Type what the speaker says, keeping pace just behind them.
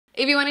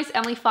everyone, it's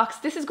Emily Fox.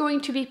 This is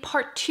going to be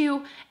part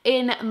 2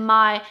 in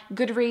my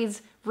Goodreads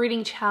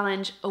Reading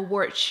Challenge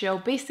award show.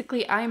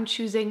 Basically, I am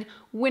choosing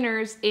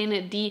winners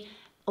in the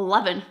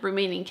 11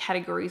 remaining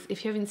categories.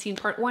 If you haven't seen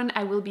part 1,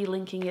 I will be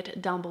linking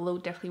it down below.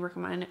 Definitely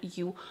recommend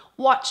you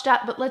watch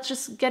that, but let's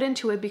just get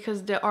into it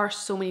because there are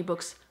so many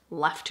books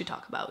left to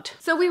talk about.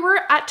 So we were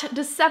at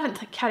the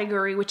 7th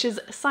category, which is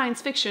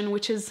science fiction,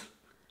 which is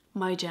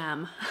my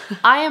jam.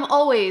 I am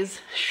always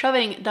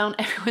shoving down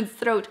everyone's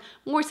throat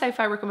more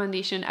sci-fi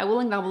recommendation. I will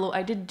link down below.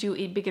 I did do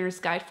a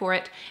beginner's guide for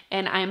it,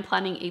 and I am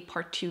planning a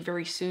part 2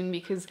 very soon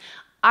because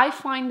I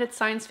find that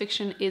science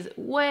fiction is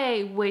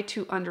way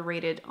too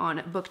underrated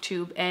on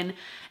BookTube, and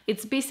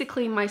it's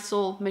basically my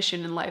sole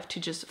mission in life to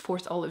just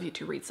force all of you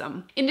to read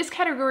some. In this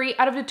category,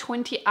 out of the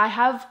 20, I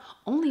have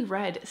only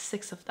read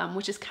 6 of them,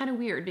 which is kind of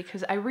weird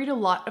because I read a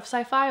lot of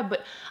sci-fi,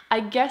 but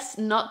I guess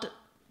not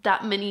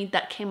that many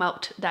that came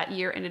out that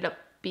year ended up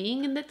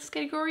being in this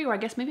category, or I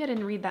guess maybe I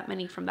didn't read that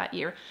many from that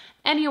year.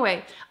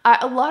 Anyway,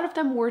 a lot of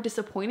them were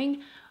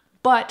disappointing,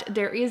 but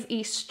there is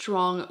a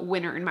strong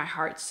winner in my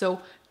heart.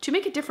 So to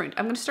make it different,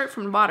 I'm going to start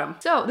from the bottom.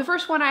 So the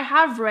first one I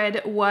have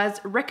read was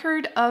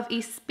Record of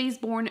a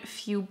Spaceborn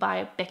Few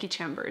by Becky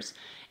Chambers.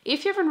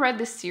 If you haven't read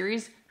this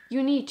series,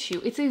 you need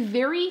to. It's a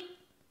very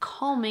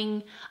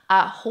calming,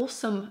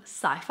 wholesome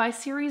sci-fi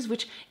series,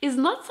 which is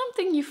not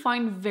something you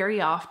find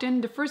very often.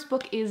 The first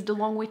book is The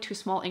Long Way to a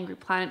Small Angry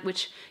Planet,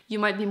 which you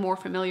might be more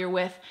familiar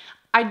with.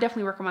 I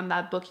definitely recommend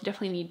that book. You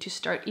definitely need to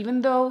start.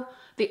 Even though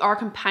they are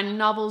companion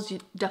novels, you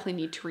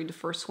definitely need to read the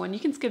first one. You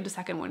can skip the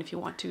second one if you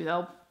want to,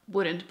 though.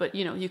 Wouldn't, but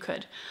you know, you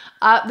could.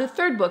 The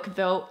third book,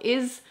 though,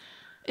 is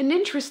an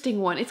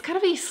interesting one. It's kind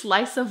of a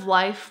slice of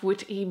life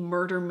with a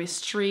murder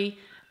mystery,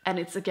 and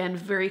it's again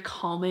very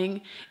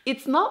calming.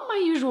 It's not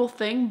my usual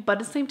thing, but at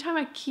the same time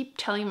I keep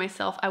telling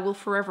myself I will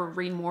forever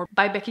read more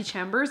by Becky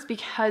Chambers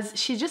because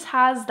she just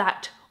has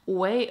that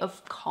way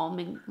of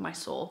calming my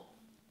soul.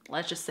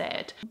 Let's just say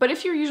it. But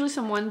if you're usually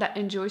someone that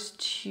enjoys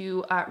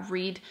to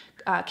read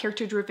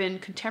character-driven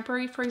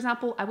contemporary, for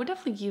example, I would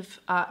definitely give,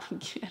 I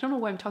don't know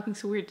why I'm talking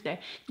so weird today,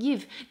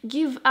 give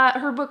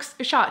her books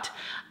a shot.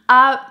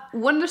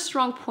 One of the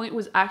strong point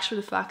was actually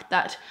the fact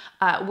that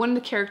one of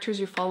the characters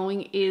you're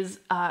following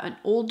is an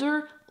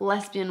older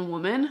lesbian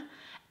woman,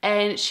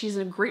 and she's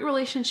in a great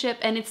relationship,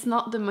 and it's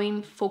not the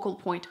main focal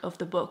point of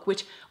the book,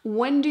 which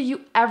when do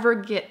you ever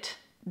get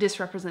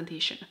this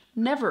representation?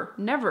 Never,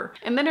 never.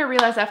 And then I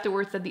realized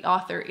afterwards that the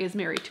author is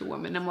married to a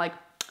woman. I'm like,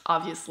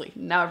 obviously,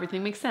 now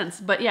everything makes sense.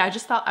 But yeah, I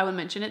just thought I would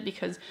mention it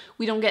because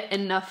we don't get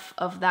enough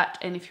of that.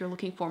 And if you're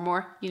looking for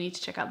more, you need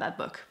to check out that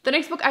book. The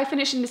next book I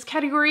finished in this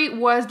category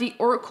was The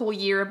Oracle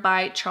Year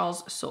by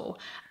Charles Soule.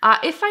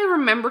 If I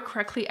remember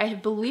correctly, I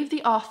believe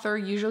the author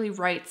usually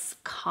writes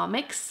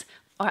comics,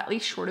 or at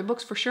least shorter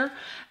books for sure.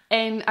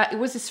 And it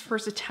was his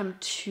first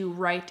attempt to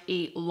write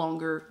a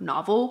longer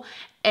novel,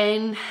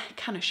 and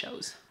kind of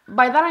shows.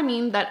 By that I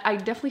mean that I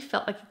definitely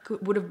felt like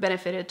it would have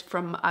benefited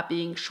from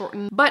being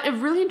shortened, but a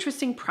really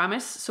interesting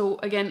premise. So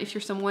again, if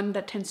you're someone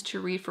that tends to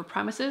read for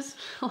premises,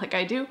 like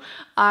I do,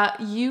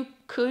 you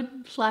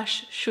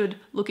could/should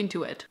look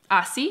into it.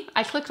 See,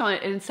 I clicked on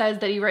it and it says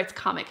that he writes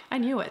comic. I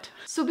knew it.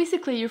 So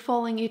basically you're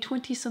following a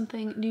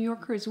 20-something New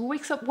Yorker who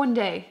wakes up one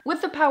day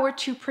with the power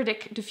to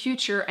predict the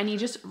future, and he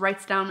just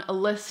writes down a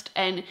list,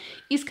 and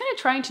he's kind of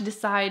trying to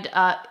decide,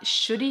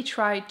 should he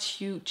try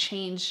to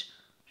change,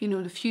 you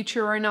know, the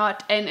future or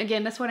not. And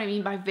again, that's what I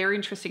mean by very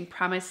interesting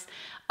premise.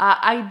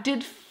 I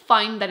did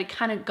find that it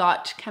kind of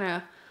got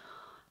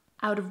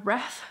out of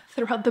breath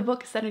throughout the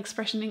book. Is that an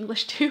expression in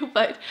English too?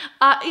 But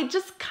it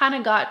just kind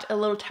of got a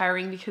little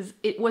tiring because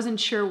it wasn't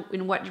sure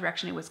in what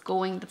direction it was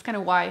going. That's kind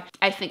of why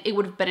I think it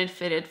would have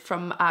benefited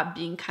from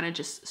being kind of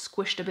just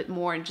squished a bit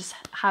more and just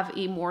have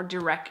a more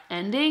direct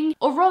ending.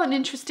 Overall, an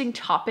interesting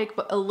topic,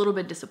 but a little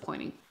bit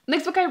disappointing.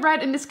 Next book I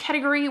read in this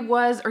category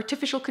was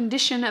Artificial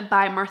Condition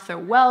by Martha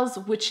Wells,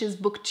 which is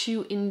book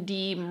 2 in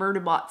the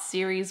Murderbot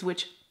series,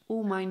 which,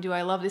 oh mind do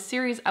I love this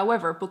series.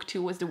 However, book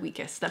 2 was the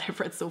weakest that I've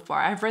read so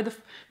far. I've read the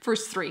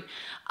first 3.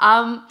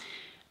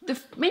 The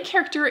main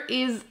character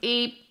is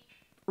a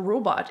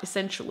robot,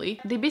 essentially.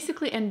 They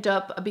basically end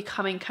up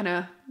becoming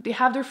they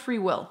have their free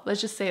will,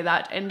 let's just say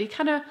that, and they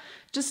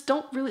just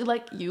don't really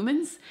like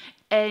humans,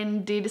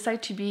 and they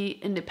decide to be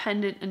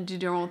independent and do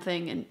their own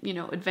thing, and you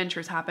know,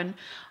 adventures happen.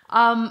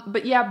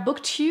 But yeah,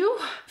 book 2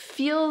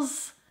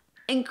 feels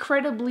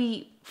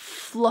incredibly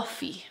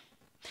fluffy.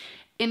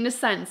 In the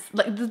sense,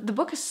 like the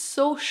book is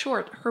so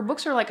short. Her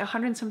books are like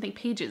 100-something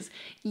pages,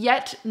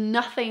 yet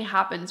nothing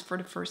happens for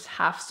the first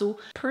half. So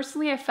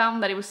personally, I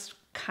found that it was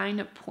kind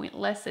of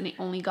pointless, and it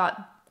only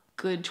got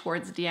good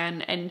towards the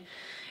end. And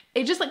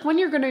it just, like, when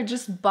you're gonna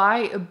just buy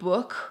a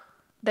book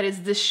that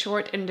is this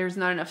short and there's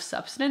not enough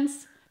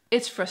substance,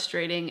 it's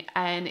frustrating,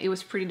 and it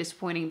was pretty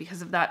disappointing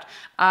because of that.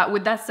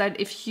 With that said,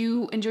 if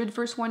you enjoyed the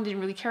first one,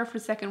 didn't really care for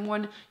the second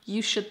one,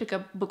 you should pick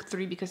up book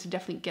 3 because it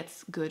definitely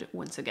gets good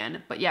once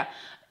again. But yeah,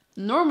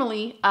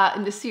 Normally,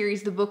 in the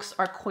series, the books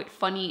are quite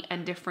funny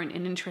and different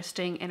and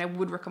interesting, and I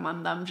would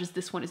recommend them. Just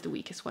this one is the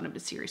weakest one of the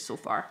series so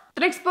far.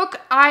 The next book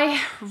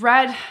I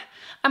read,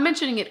 I'm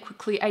mentioning it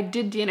quickly. I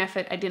did DNF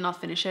it. I did not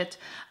finish it.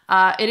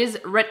 It is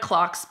Red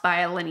Clocks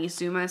by Leni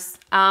Zumas.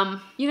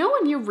 You know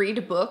when you read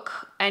a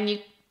book and you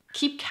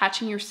keep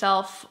catching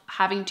yourself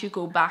having to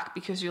go back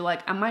because you're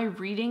like, am I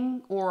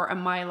reading or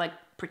am I like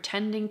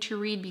pretending to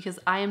read because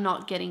I am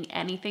not getting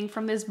anything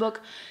from this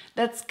book?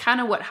 That's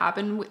kind of what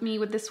happened with me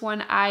with this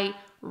one. I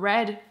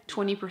read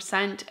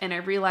 20% and I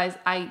realized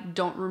I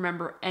don't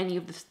remember any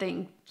of the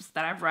things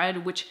that I've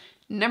read, which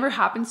never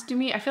happens to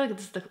me. I feel like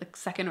this is the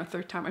second or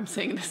third time I'm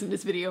saying this in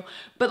this video,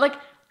 but like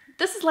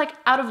this is like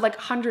out of like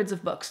hundreds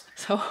of books,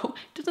 so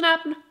it doesn't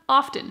happen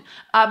often,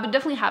 but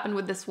definitely happened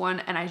with this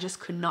one, and I just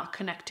could not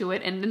connect to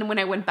it. And then when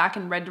I went back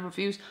and read the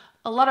reviews,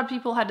 a lot of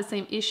people had the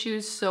same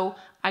issues, so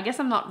I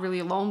guess I'm not really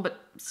alone, but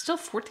still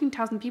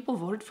 14,000 people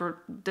voted for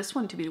this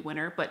one to be the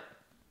winner, but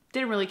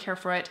didn't really care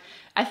for it.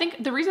 I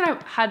think the reason I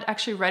had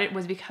actually read it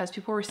was because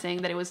people were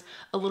saying that it was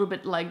a little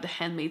bit like The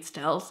Handmaid's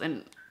Tales,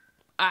 and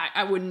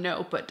I wouldn't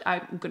know, but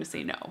I'm gonna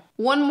say no.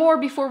 One more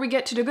before we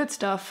get to the good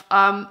stuff.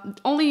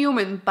 Only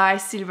Human by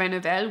Sylvain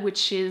Neuvel,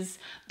 which is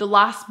the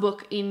last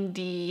book in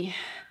the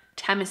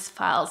Thames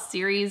Files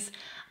series.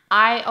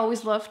 I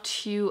always love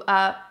to,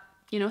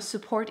 you know,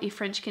 support a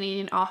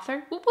French-Canadian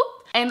author. Whoop, whoop.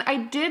 And I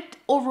did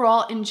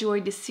overall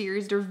enjoy this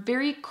series. They're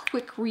very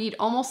quick read,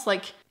 almost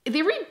like,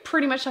 they read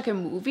pretty much like a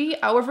movie.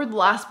 However, the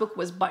last book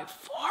was by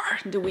far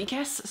the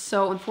weakest,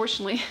 so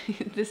unfortunately,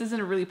 this isn't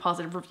a really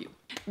positive review.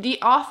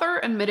 The author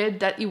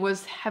admitted that it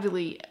was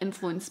heavily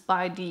influenced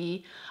by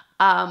the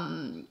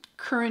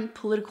current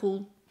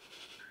political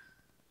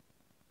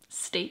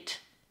state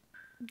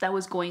that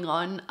was going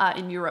on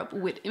in Europe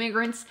with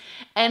immigrants,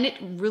 and it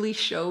really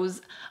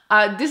shows.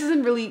 This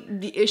isn't really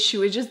the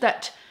issue, it's just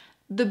that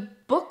the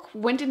book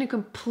went in a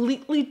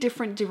completely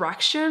different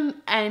direction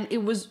and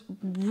it was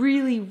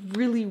really,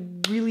 really,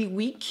 really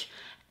weak.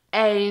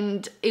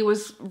 And it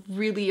was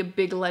really a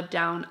big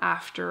letdown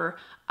after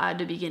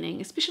the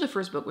beginning, especially the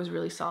first book was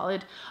really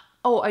solid.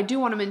 Oh, I do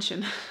want to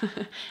mention,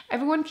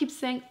 everyone keeps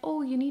saying,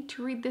 oh, you need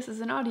to read this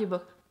as an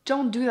audiobook.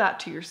 Don't do that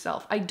to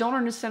yourself. I don't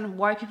understand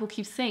why people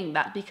keep saying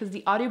that, because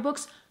the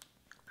audiobooks,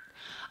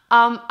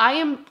 I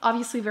am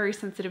obviously very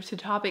sensitive to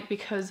the topic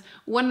because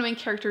one main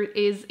character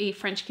is a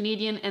French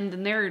Canadian, and the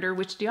narrator,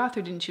 which the author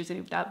didn't choose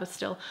any of that, but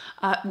still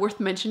worth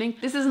mentioning.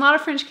 This is not a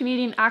French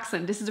Canadian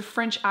accent. This is a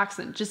French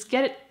accent. Just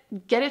get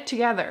it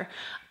together.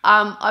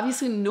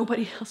 Obviously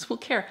nobody else will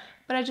care,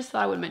 but I just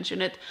thought I would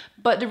mention it.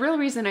 But the real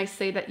reason I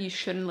say that you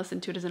shouldn't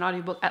listen to it as an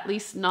audiobook, at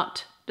least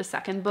not the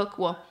second book,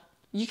 well,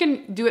 you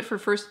can do it for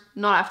first,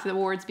 not after the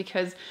awards,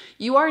 because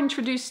you are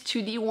introduced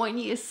to the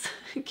whiniest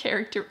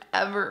character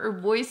ever. Her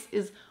voice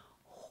is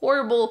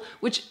horrible,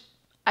 which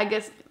I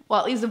guess,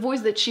 well, is the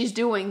voice that she's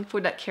doing for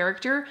that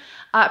character.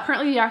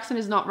 Apparently the accent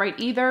is not right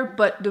either,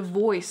 but the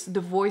voice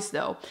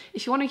though,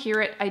 if you want to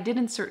hear it, I did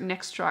insert an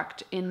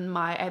extract in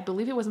my, I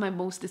believe it was my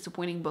most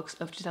disappointing books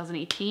of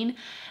 2018,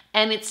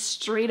 and it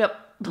straight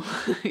up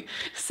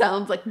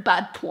sounds like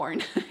bad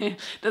porn.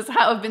 That's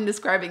how I've been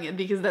describing it,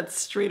 because that's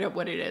straight up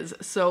what it is.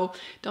 So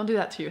don't do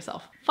that to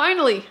yourself.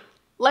 Finally,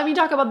 let me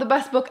talk about the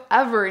best book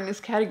ever in this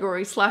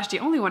category, slash the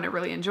only one I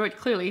really enjoyed,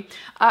 clearly.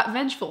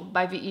 Vengeful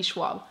by V E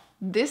Schwab.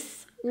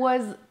 This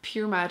was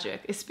pure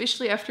magic,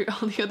 especially after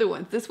all the other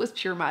ones. This was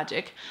pure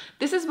magic.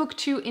 This is book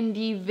 2 in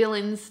the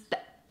villains,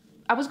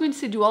 I was going to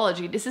say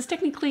duology. This is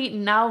technically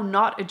now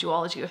not a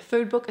duology. A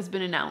third book has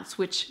been announced,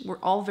 which we're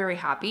all very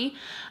happy.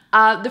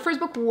 The first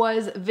book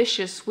was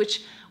Vicious,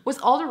 which was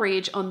all the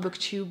rage on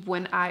BookTube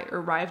when I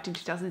arrived in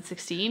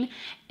 2016.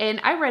 And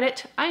I read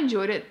it, I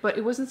enjoyed it, but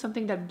it wasn't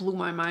something that blew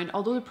my mind,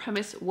 although the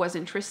premise was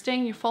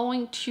interesting. You're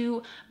following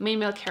two main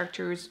male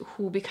characters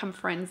who become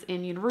friends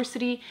in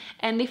university,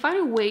 and they find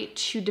a way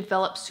to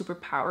develop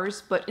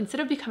superpowers, but instead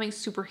of becoming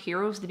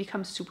superheroes, they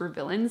become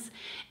supervillains.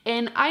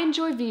 And I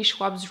enjoy V E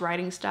Schwab's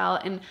writing style,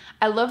 and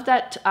I love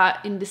that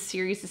in this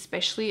series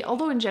especially,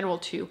 although in general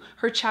too,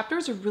 her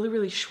chapters are really,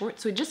 really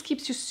short, so it just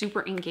keeps you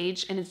super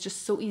engaged, and it's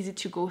just so easy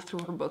to go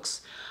through her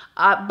books.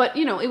 But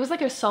you know, it was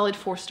like a solid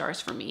 4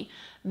 stars for me.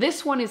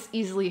 This one is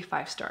easily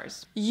 5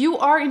 stars. You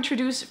are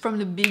introduced from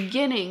the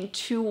beginning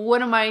to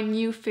one of my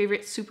new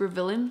favorite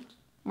supervillain,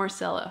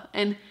 Marcella,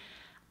 and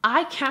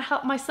I can't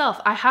help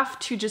myself. I have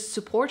to just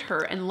support her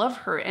and love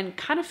her and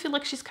kind of feel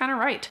like she's kind of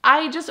right.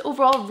 I just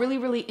overall really,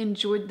 really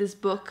enjoyed this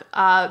book.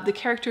 The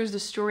characters, the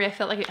story, I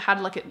felt like it had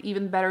like an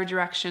even better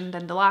direction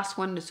than the last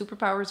one. The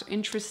superpowers are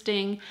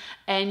interesting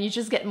and you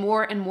just get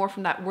more and more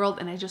from that world,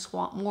 and I just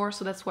want more.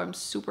 So that's why I'm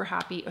super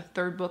happy a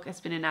third book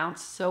has been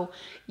announced. So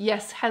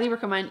yes, highly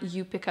recommend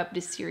you pick up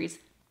this series.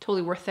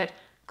 Totally worth it.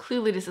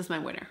 Clearly this is my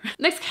winner.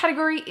 Next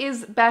category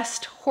is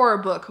best horror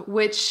book,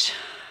 which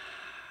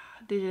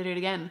they did it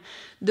again.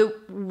 The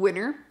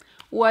winner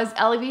was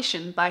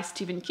Elevation by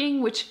Stephen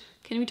King, which,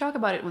 can we talk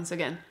about it once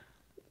again?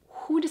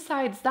 Who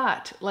decides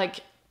that? Like,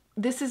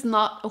 this is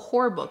not a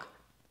horror book.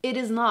 It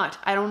is not.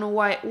 I don't know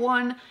why it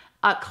won.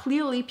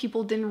 Clearly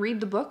people didn't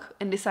read the book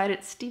and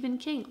decided Stephen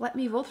King, let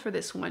me vote for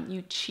this one,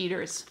 you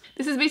cheaters.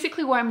 This is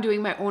basically why I'm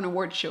doing my own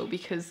award show,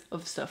 because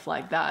of stuff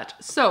like that.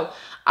 So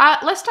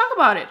let's talk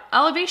about it.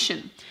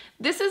 Elevation.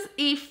 This is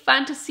a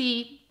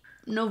fantasy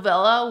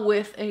novella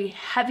with a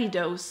heavy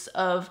dose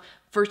of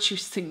virtue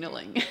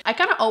signaling. I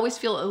kind of always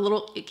feel a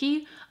little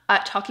icky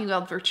at talking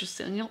about virtue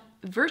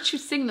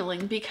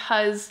signaling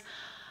because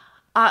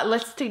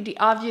let's take the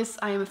obvious.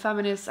 I am a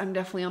feminist. I'm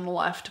definitely on the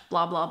left,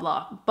 blah, blah,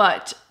 blah.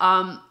 But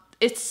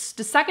it's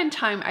the second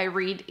time I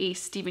read a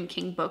Stephen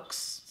King's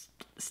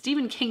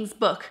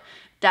book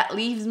that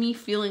leaves me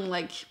feeling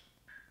like,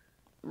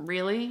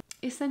 really?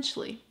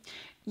 Essentially,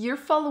 you're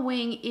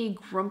following a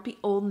grumpy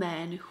old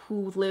man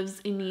who lives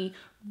in a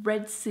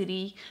red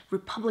city,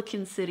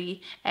 Republican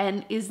city,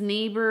 and his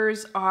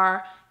neighbors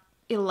are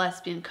a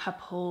lesbian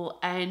couple,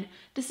 and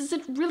this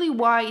isn't really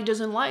why he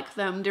doesn't like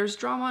them. There's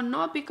drama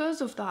not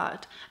because of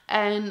that.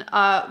 And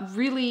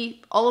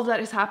really all of that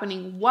is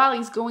happening while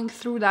he's going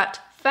through that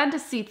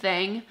fantasy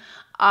thing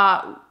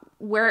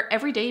where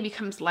every day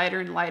becomes lighter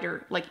and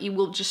lighter. Like he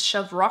will just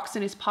shove rocks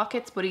in his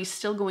pockets, but he's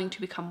still going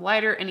to become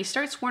lighter, and he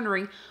starts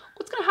wondering,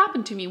 what's gonna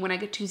happen to me when I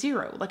get to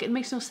zero? Like, it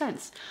makes no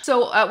sense.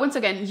 So once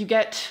again, you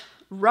get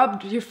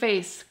rubbed your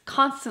face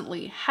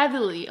constantly,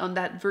 heavily on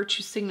that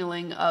virtue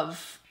signaling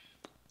of,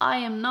 I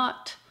am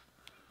not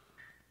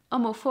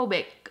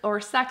homophobic or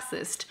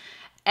sexist.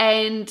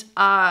 And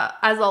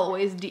as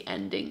always, the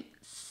ending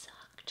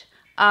sucked.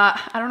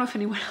 I don't know if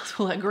anyone else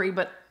will agree,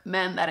 but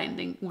man, that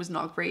ending was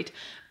not great.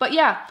 But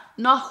yeah,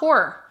 not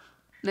horror,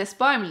 n'est-ce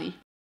pas, Emily?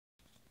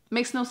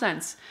 Makes no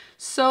sense.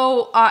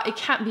 So it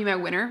can't be my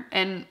winner.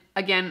 And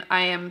again,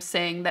 I am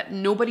saying that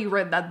nobody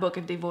read that book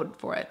if they voted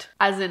for it,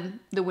 as in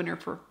the winner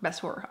for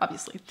best horror,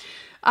 obviously.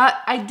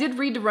 I did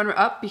read the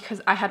runner-up because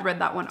I had read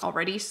that one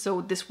already. So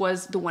this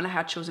was the one I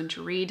had chosen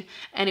to read,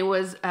 and it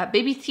was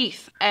Baby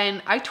Teeth.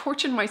 And I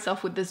tortured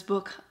myself with this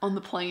book on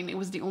the plane. It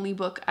was the only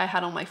book I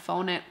had on my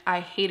phone, and I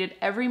hated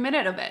every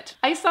minute of it.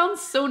 I sound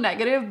so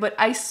negative, but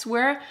I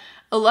swear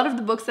a lot of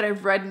the books that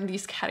I've read in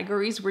these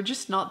categories were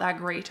just not that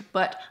great,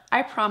 but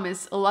I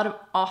promise a lot of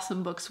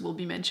awesome books will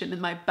be mentioned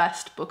in my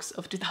best books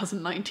of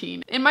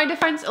 2019. In my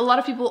defense, a lot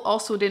of people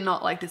also did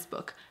not like this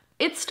book.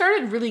 It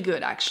started really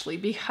good actually,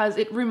 because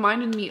it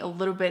reminded me a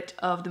little bit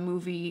of the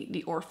movie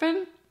The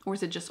Orphan, or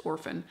is it just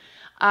Orphan?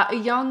 A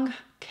young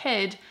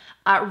kid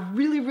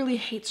really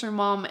hates her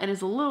mom and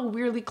is a little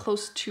weirdly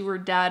close to her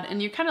dad,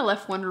 and you're kind of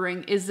left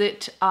wondering, is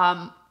it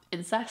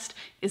incest?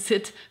 Is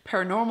it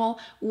paranormal?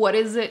 What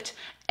is it?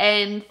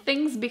 And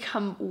things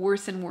become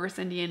worse and worse,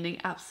 and the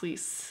ending absolutely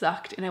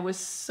sucked. And I was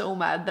so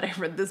mad that I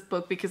read this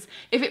book, because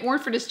if it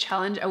weren't for this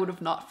challenge, I would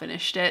have not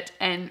finished it.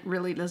 And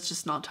really, let's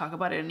just not talk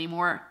about it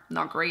anymore.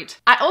 Not great.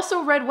 I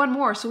also read one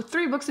more, so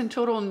 3 books in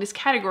total in this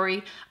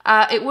category.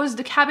 It was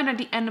The Cabin at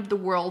the End of the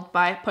World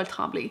by Paul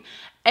Tremblay.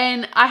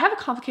 And I have a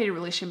complicated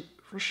relationship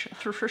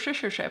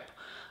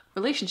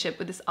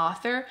with this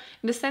author,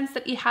 in the sense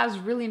that he has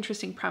really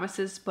interesting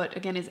premises, but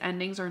again, his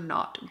endings are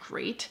not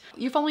great.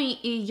 You're following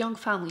a young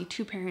family,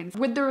 2 parents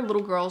with their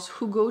little girls,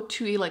 who go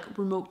to a like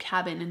remote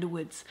cabin in the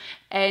woods,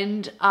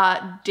 and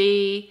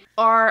they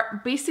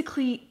are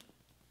basically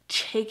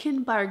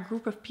taken by a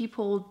group of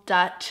people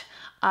that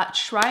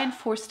try and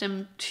force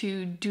them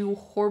to do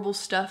horrible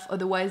stuff,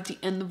 otherwise the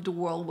end of the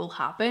world will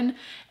happen.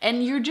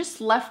 And you're just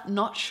left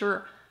not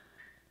sure,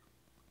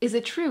 is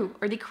it true?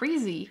 Are they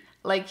crazy?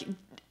 Like,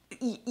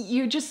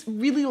 you're just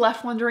really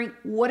left wondering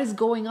what is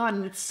going on,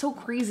 and it's so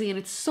crazy and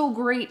it's so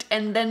great,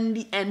 and then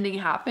the ending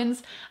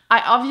happens.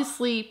 I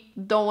obviously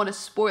don't want to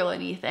spoil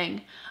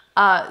anything,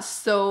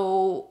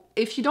 so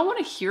if you don't want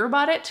to hear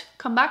about it,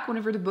 come back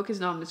whenever the book is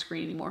not on the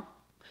screen anymore,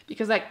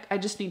 because I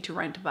just need to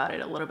rant about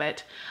it a little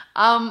bit.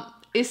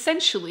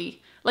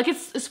 Essentially, like,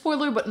 it's a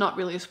spoiler but not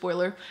really a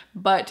spoiler,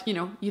 but you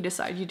know, you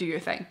decide, you do your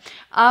thing.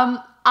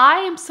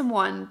 I am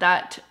someone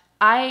that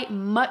I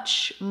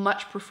much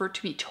prefer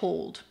to be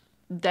told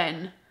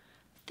than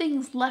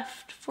things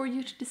left for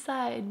you to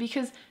decide,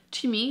 because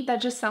to me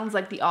that just sounds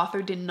like the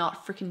author did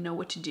not freaking know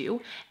what to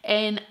do,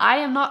 and I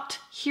am not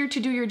here to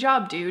do your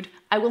job, dude.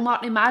 I will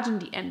not imagine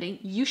the ending.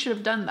 You should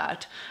have done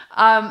that.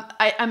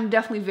 I'm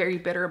definitely very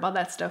bitter about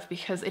that stuff,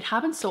 because it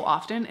happens so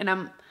often,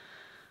 and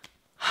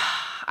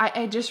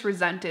I just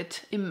resent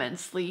it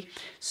immensely.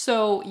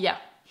 So yeah,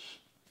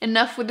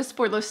 enough with the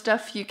spoiler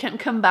stuff. You can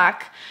come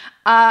back.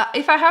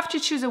 If I have to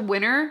choose a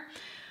winner,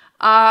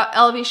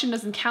 Elevation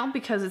doesn't count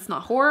because it's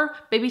not horror.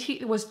 Baby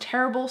Teeth was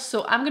terrible,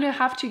 so I'm gonna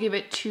have to give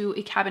it to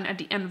A Cabin at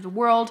the End of the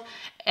World,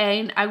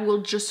 and I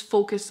will just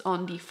focus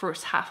on the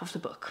first half of the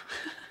book.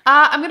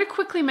 I'm gonna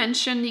quickly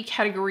mention the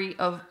category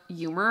of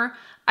humor.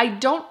 I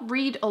don't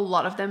read a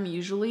lot of them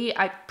usually.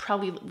 I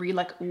probably read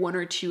like 1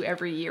 or 2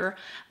 every year,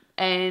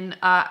 and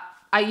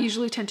I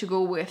usually tend to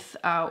go with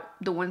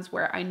the ones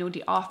where I know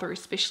the author,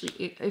 especially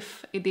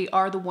if they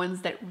are the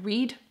ones that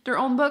read their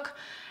own book.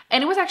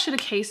 And it was actually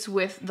the case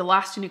with The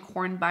Last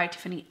Unicorn by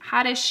Tiffany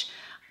Haddish.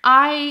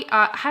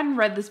 I hadn't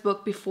read this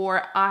book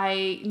before.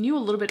 I knew a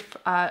little bit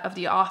of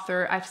the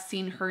author. I've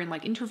seen her in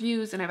like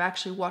interviews, and I've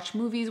actually watched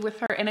movies with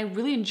her, and I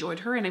really enjoyed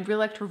her, and I really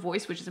liked her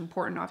voice, which is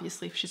important,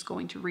 obviously, if she's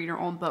going to read her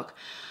own book.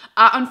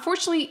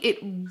 Unfortunately, it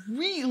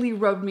really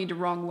rubbed me the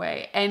wrong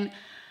way, and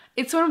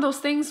it's one of those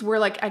things where,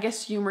 like, I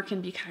guess humor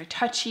can be kind of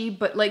touchy,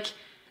 but like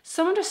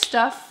some of the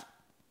stuff,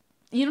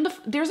 you know,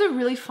 there's a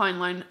really fine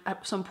line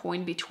at some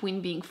point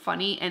between being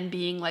funny and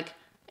being like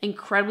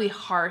incredibly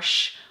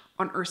harsh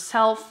on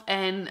herself.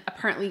 And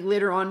apparently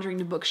later on during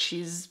the book,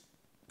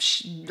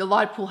 a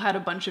lot of people had a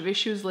bunch of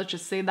issues, let's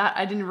just say that.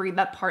 I didn't read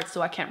that part,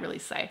 so I can't really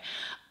say.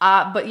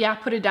 But yeah,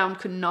 put it down,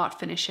 could not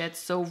finish it.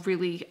 So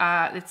really,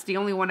 it's the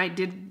only one I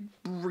did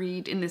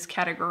read in this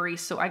category,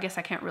 so I guess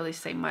I can't really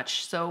say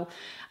much. So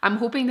I'm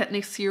hoping that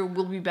next year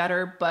will be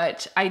better,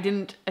 but I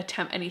didn't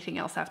attempt anything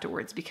else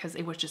afterwards because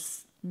it was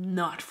just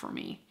not for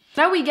me.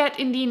 Now we get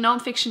in the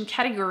nonfiction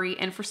category,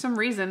 and for some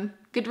reason,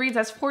 Goodreads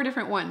has 4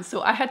 different ones,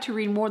 so I had to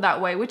read more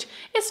that way, which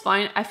is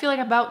fine. I feel like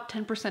about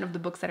 10% of the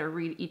books that I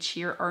read each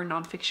year are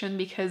nonfiction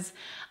because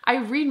I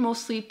read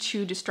mostly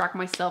to distract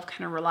myself,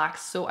 kind of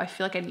relax, so I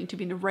feel like I need to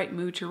be in the right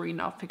mood to read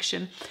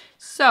nonfiction.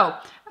 So,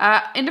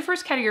 in the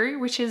first category,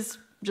 which is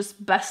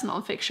just best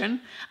nonfiction,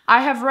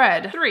 I have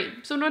read 3,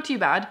 so not too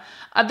bad.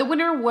 The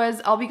winner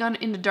was I'll Be Gone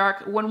in the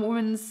Dark, One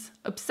Woman's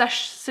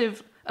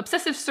Obsessive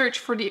Search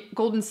for the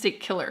Golden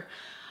State Killer.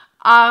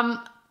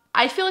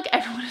 I feel like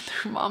everyone and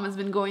their mom has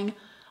been going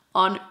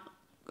on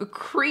a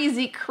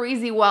crazy,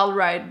 crazy wild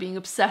ride, being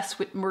obsessed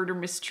with murder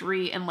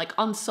mystery and like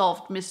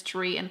unsolved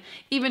mystery, and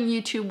even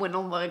YouTube went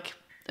on like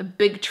a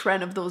big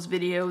trend of those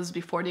videos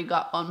before they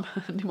got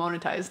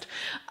demonetized.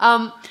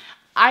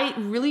 I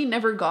really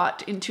never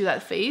got into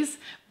that phase,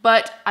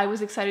 but I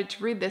was excited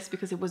to read this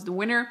because it was the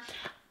winner.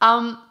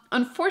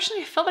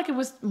 Unfortunately, I felt like it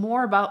was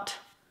more about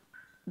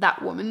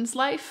that woman's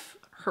life,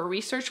 her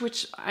research,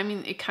 which, I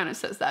mean, it kind of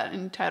says that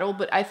in the title,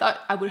 but I thought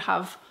I would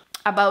have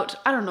about,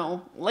 I don't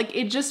know, like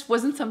it just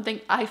wasn't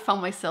something I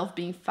found myself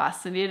being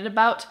fascinated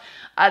about.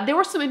 There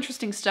was some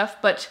interesting stuff,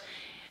 but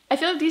I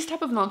feel like these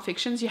type of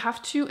nonfictions, you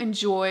have to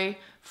enjoy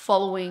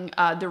following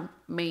the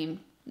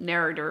main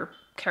narrator,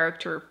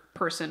 character,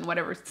 person,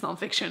 whatever, it's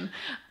nonfiction.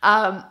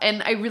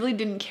 And I really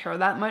didn't care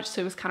that much,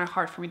 so it was kind of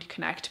hard for me to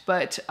connect.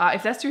 But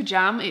if that's your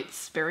jam,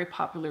 it's very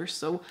popular,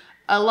 so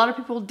a lot of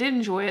people did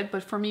enjoy it,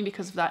 but for me,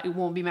 because of that, it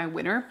won't be my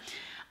winner.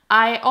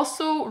 I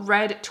also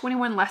read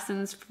 21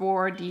 Lessons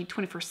for the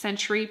 21st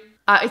Century.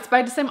 It's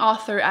by the same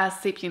author as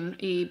Sapien,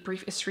 A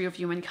Brief History of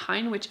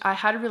Humankind, which I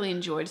had really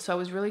enjoyed, so I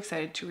was really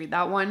excited to read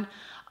that one.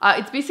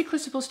 It's basically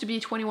supposed to be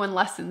 21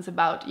 lessons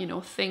about, you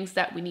know, things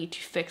that we need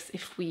to fix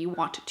if we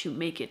want to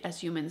make it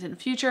as humans in the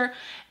future.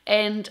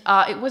 And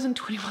it wasn't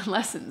 21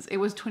 lessons, it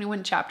was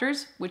 21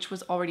 chapters, which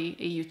was already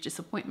a huge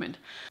disappointment.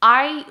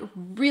 I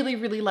really,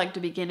 really liked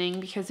the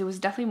beginning because it was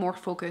definitely more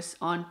focused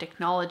on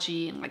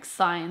technology and like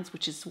science,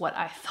 which is what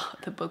I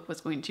thought the book was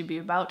going to be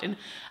about. And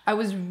I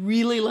was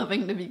really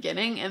loving the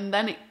beginning, and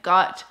then it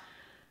got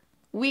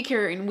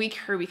weaker and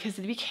weaker because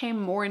it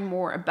became more and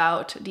more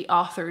about the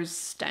author's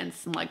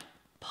stance and like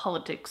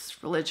politics,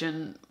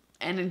 religion,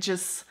 and it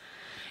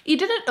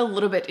did it a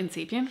little bit in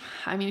Sapien.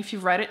 I mean, if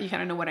you've read it, you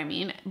kind of know what I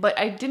mean, but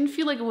I didn't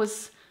feel like it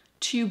was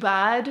too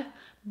bad.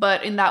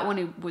 But in that one,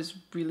 it was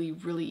really,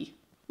 really,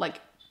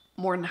 like,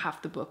 more than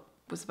half the book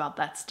was about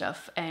that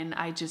stuff, and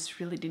I just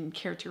really didn't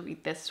care to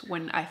read this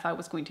when I thought it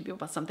was going to be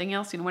about something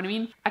else, you know what I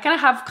mean? I kind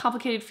of have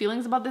complicated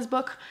feelings about this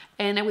book,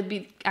 and I would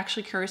be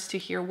actually curious to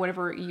hear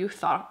whatever you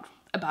thought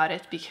about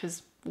it,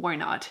 because why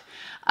not?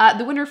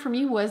 The winner for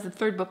me was the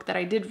third book that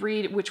I did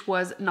read, which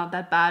was Not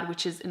That Bad,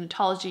 which is an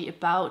anthology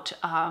about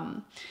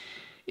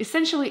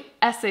essentially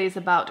essays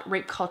about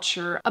rape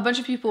culture. A bunch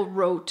of people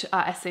wrote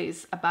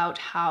essays about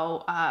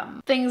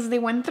how things they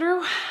went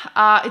through.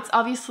 It's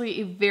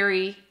obviously a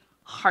very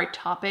hard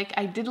topic.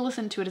 I did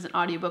listen to it as an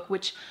audiobook,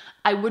 which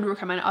I would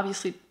recommend.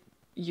 Obviously,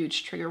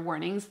 huge trigger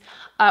warnings.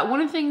 One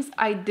of the things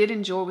I did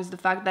enjoy was the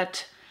fact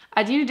that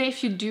at the end of the day,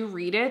 if you do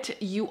read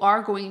it, you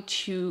are going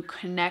to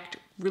connect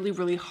really,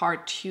 really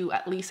hard to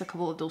at least a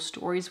couple of those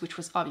stories, which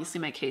was obviously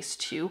my case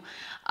too.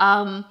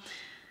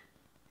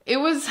 It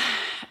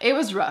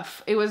was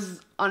rough. It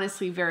was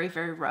honestly very,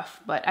 very rough,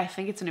 but I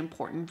think it's an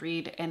important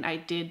read, and I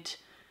did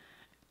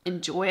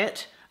enjoy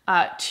it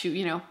to,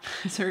 you know,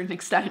 a certain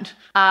extent.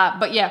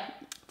 But yeah,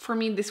 for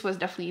me, this was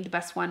definitely the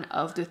best one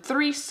of the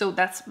 3, so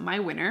that's my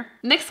winner.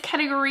 Next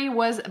category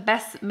was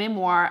Best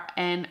Memoir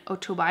and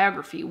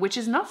Autobiography, which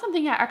is not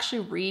something I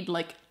actually read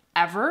like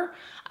ever.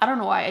 I don't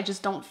know why, I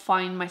just don't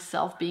find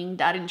myself being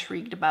that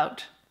intrigued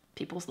about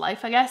people's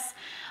life, I guess.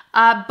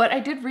 But I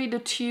did read the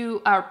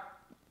 2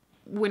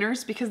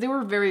 winners because they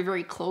were very,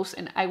 very close,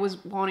 and I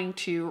was wanting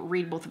to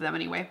read both of them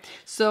anyway.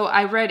 So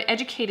I read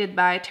Educated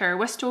by Tara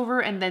Westover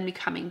and then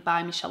Becoming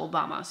by Michelle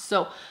Obama.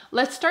 So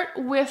let's start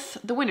with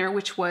the winner,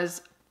 which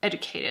was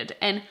Educated,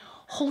 and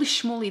holy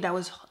schmoly, that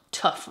was a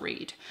tough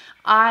read.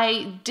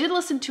 I did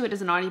listen to it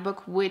as an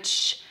audiobook,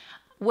 which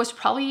was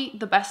probably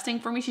the best thing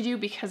for me to do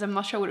because I'm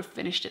not sure I would have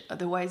finished it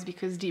otherwise,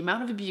 because the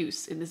amount of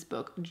abuse in this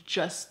book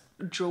just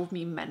drove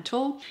me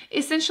mental.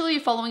 Essentially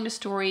following the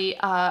story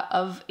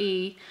of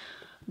a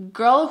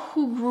girl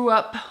who grew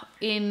up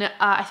in,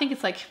 I think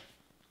it's like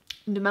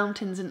in the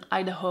mountains in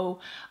Idaho,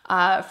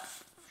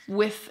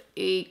 with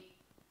a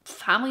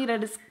family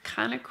that is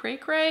kind of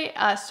cray-cray,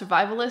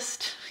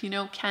 survivalist, you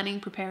know, canning,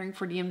 preparing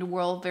for the end of the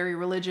world, very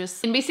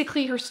religious. And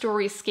basically her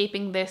story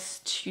escaping this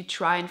to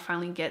try and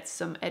finally get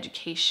some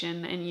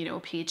education and, you know,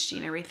 PhD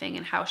and everything,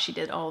 and how she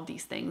did all of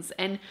these things.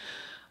 And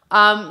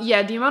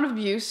yeah, the amount of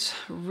abuse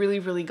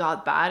really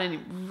got bad, and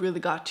it really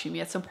got to me.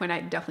 At some point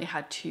I definitely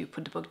had to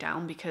put the book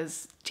down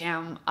because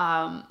damn,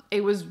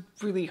 it was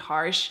really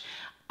harsh.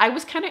 I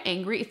was kind of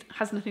angry. It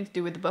has nothing to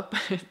do with the book, but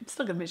I'm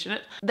still gonna mention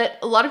it. That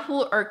a lot of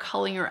people are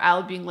calling her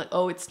out, being like,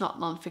 oh, it's not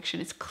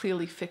nonfiction, it's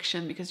clearly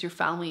fiction because your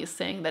family is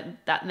saying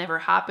that that never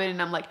happened. And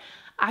I'm like,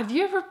 have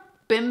you ever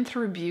been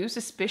through abuse,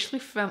 especially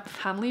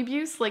family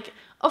abuse? Like,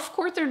 of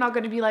course they're not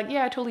gonna be like,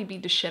 yeah, I totally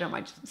beat the shit out of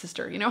my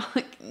sister, you know?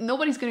 Like,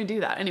 nobody's gonna do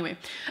that. Anyway,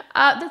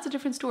 that's a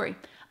different story.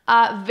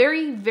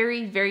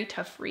 Very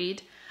tough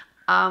read.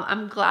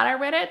 I'm glad I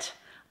read it.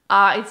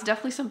 It's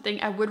definitely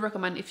something I would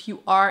recommend if you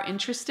are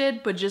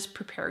interested, but just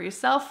prepare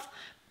yourself.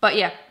 But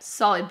yeah,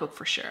 solid book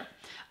for sure.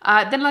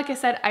 Then, like I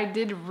said, I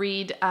did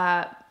read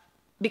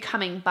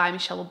Becoming by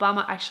Michelle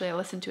Obama. Actually, I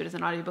listened to it as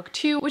an audiobook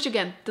too, which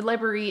again, the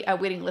library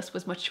waiting list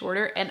was much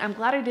shorter, and I'm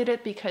glad I did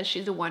it because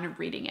she's the one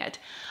reading it.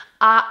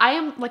 I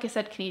am, like I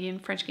said, Canadian,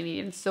 French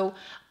Canadian, so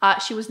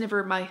she was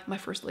never my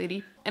first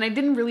lady, and I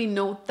didn't really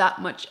know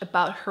that much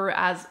about her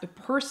as a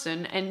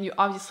person, and you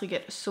obviously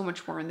get so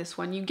much more in this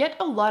one. You get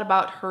a lot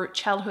about her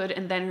childhood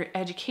and then her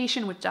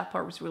education, which that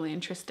part was really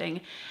interesting,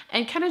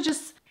 and kind of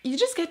just, you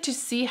just get to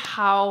see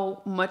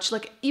how much,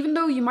 like, even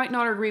though you might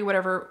not agree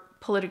whatever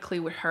politically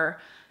with her,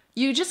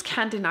 you just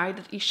can't deny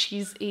that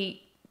she's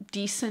a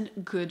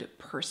decent, good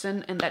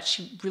person, and that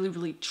she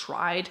really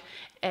tried,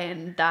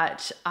 and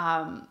that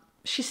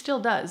she still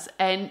does.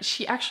 And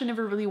she actually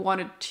never really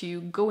wanted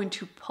to go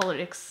into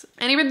politics.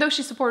 And even though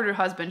she supported her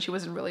husband, she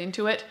wasn't really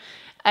into it.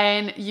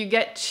 And you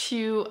get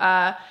to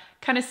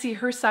kind of see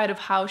her side of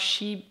how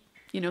she,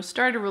 you know,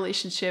 started a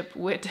relationship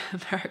with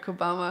Barack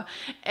Obama.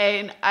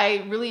 And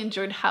I really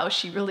enjoyed how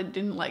she really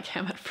didn't like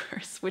him at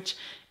first, which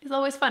is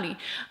always funny.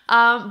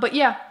 But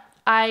yeah,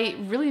 I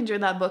really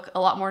enjoyed that book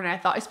a lot more than I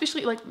thought,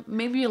 especially like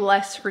maybe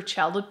less her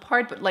childhood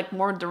part, but like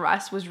more the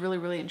rest was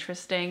really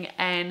interesting.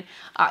 And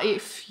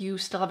if you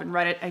still haven't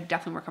read it, I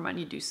definitely recommend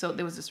you do so.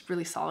 There was this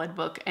really solid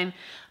book, and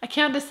I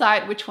can't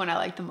decide which one I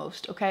like the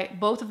most, okay?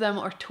 Both of them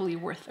are totally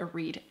worth a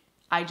read.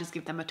 I just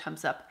give them a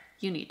thumbs up.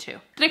 You need to.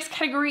 The next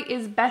category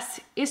is Best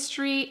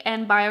History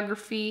and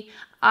Biography.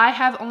 I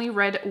have only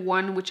read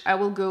one, which I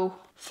will go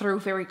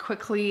through very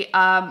quickly.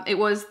 It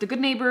was The Good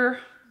Neighbor,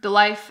 The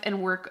Life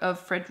and Work of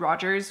Fred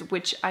Rogers,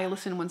 which I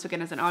listened once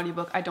again as an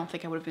audiobook. I don't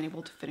think I would have been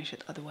able to finish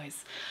it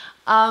otherwise.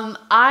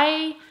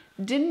 I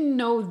didn't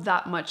know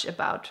that much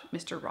about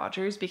Mr.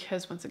 Rogers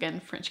because, once again,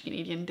 French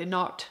Canadian, did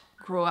not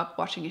grow up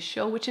watching his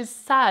show, which is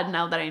sad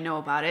now that I know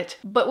about it.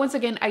 But once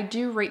again, I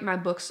do rate my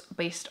books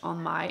based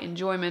on my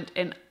enjoyment,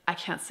 and I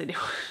can't say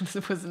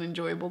this was an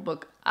enjoyable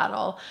book at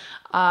all.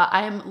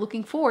 I am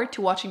looking forward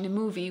to watching the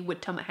movie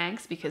with Tom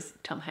Hanks because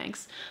Tom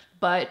Hanks.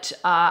 But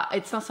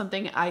it's not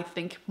something I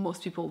think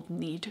most people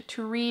need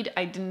to read.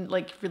 I didn't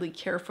like really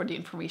care for the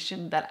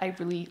information that I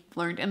really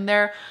learned in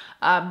there.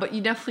 But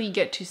you definitely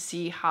get to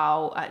see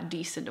how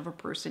decent of a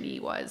person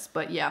he was.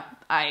 But yeah,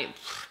 I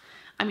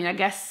mean, I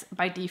guess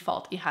by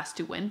default it has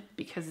to win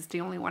because it's the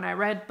only one I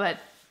read, but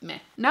meh.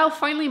 Now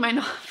finally my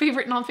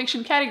favorite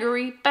nonfiction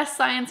category, Best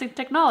Science and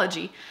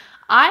Technology.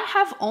 I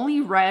have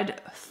only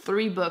read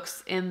 3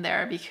 books in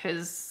there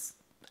because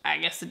I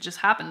guess it just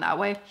happened that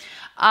way.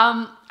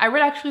 I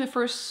read actually the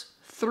first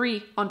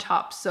 3 on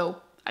top,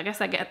 so I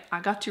guess I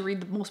got to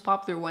read the most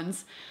popular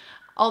ones.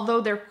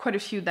 Although there are quite a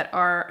few that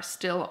are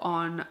still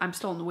on, I'm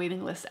still on the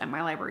waiting list at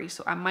my library,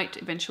 so I might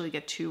eventually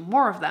get to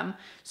more of them.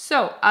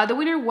 So the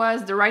winner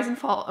was The Rise and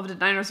Fall of the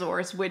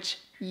Dinosaurs, which,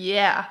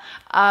 yeah,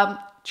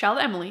 child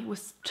Emily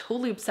was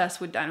totally obsessed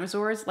with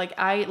dinosaurs. Like,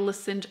 I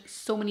listened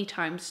so many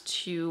times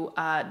to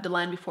The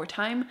Land Before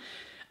Time.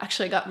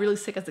 Actually, I got really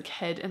sick as a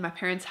kid, and my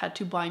parents had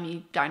to buy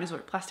me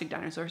plastic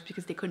dinosaurs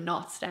because they could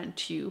not stand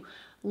to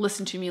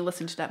listen to me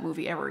listen to that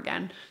movie ever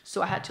again.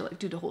 So I had to like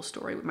do the whole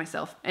story with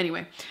myself.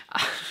 Anyway,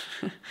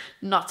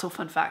 not so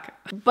fun fact.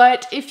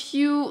 But if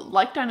you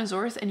like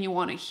dinosaurs and you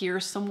want to hear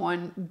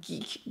someone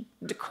geek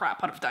the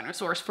crap out of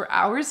dinosaurs for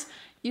hours,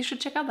 you should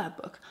check out that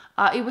book.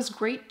 It was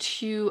great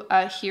to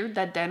hear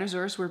that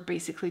dinosaurs were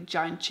basically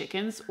giant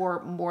chickens,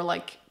 or more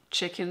like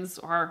chickens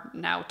are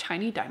now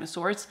tiny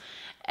dinosaurs.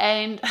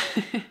 And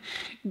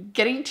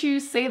getting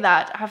to say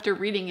that after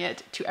reading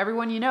it to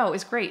everyone you know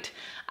is great.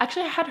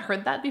 Actually, I had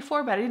heard that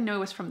before, but I didn't know it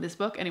was from this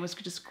book, and it was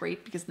just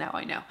great because now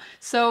I know.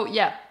 So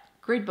yeah,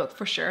 great book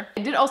for sure.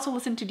 I did also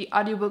listen to the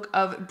audiobook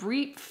of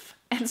Brief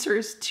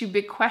answers to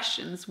big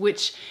questions,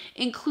 which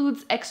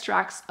includes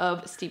extracts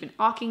of Stephen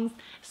Hawking.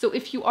 So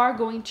if you are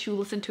going to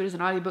listen to it as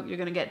an audiobook, you're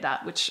going to get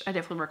that, which I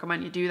definitely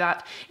recommend you do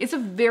that. It's a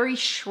very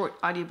short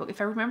audiobook. If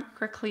I remember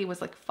correctly, it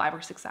was like 5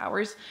 or 6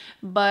 hours,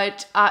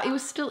 but it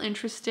was still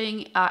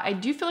interesting. I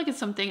do feel like it's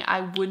something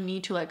I would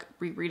need to like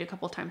reread a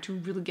couple of times to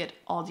really get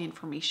all the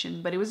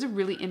information, but it was a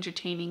really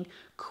entertaining,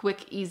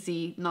 quick,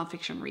 easy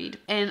nonfiction read,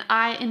 and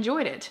I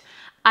enjoyed it.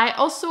 I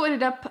also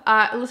ended up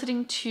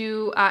listening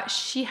to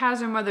She Has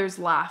Her Mother's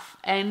Laugh,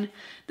 and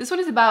this one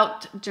is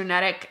about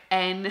genetic,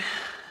 and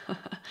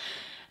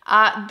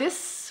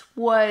this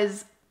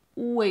was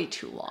way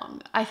too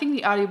long. I think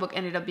the audiobook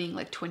ended up being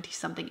like 20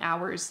 something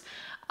hours.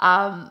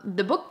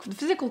 The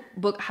physical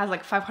book has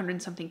like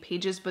 500 something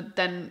pages, but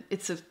then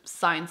it's a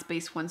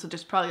science-based one, so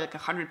there's probably like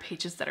 100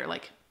 pages that are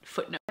like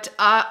footnotes.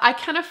 I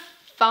kind of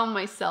found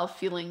myself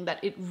feeling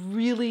that it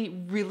really,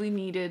 really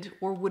needed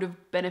or would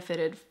have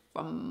benefited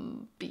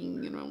from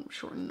being, you know,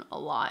 shortened a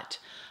lot.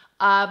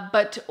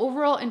 But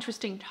overall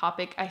interesting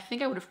topic. I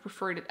think I would have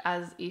preferred it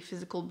as a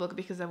physical book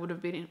because I would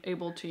have been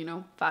able to, you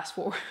know, fast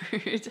forward,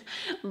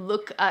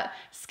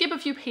 skip a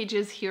few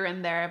pages here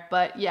and there.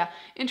 But yeah,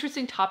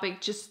 interesting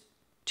topic, just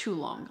too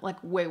long, like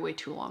way, way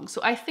too long.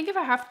 So I think if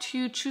I have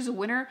to choose a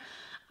winner,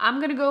 I'm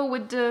gonna go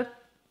with the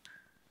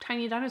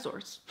Tiny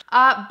Dinosaurs.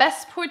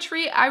 Best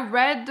poetry, I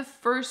read the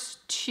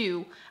first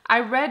two.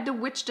 I read The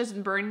Witch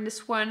Doesn't Burn,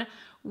 this one,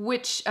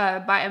 which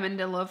by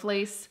Amanda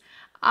Lovelace.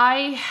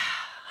 I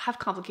have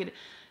complicated.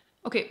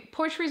 Okay,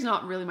 poetry is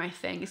not really my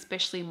thing,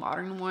 especially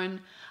modern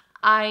one.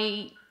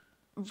 I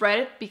read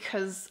it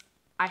because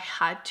I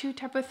had to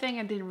type of thing.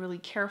 I didn't really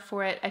care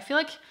for it. I feel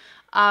like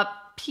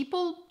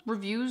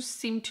reviews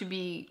seem to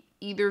be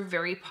either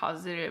very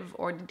positive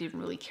or they didn't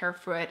really care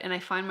for it, and I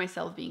find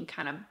myself being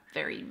kind of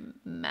very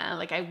meh,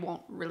 like I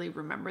won't really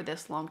remember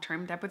this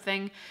long-term type of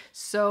thing.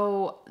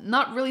 So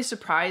not really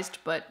surprised,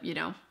 but you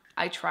know,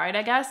 I tried,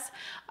 I guess.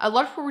 A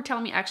lot of people were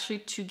telling me actually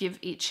to give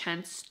a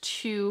chance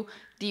to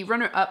the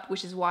runner-up,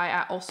 which is why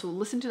I also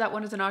listened to that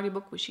one as an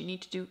audiobook, which you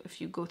need to do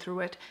if you go through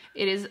it.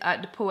 It is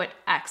The Poet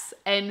X,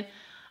 and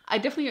I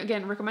definitely,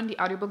 again, recommend the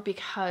audiobook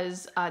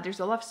because there's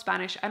a lot of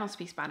Spanish. I don't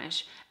speak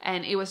Spanish,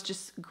 and it was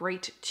just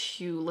great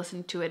to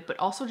listen to it, but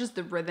also just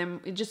the rhythm,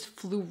 it just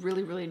flew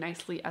really, really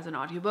nicely as an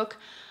audiobook.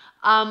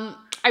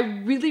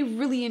 I really,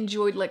 really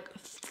enjoyed like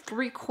first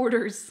three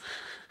quarters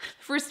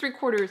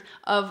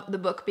of the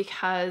book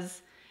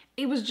because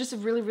it was just a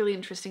really, really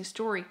interesting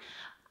story.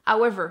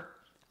 However,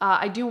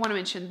 I do want to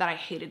mention that I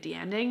hated the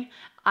ending.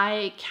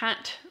 I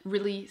can't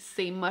really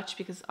say much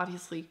because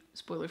obviously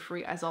spoiler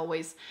free as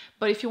always,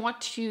 but if you want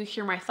to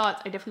hear my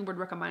thoughts, I definitely would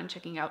recommend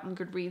checking out on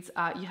Goodreads.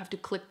 You have to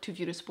click to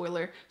view the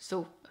spoiler,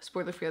 so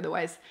spoiler free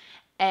otherwise.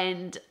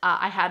 And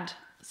I had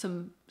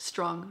some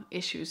strong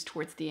issues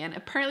towards the end.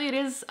 Apparently it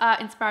is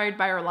inspired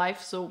by her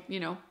life, so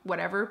you know,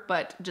 whatever,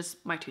 but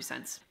just my 2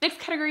 cents. Next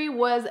category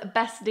was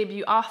Best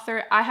Debut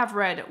Author. I have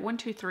read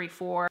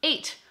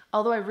 8.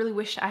 Although I really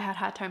wish I had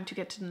had time to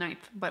get to the 9th,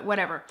 but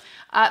whatever.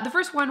 The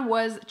first one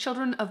was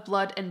Children of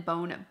Blood and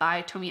Bone by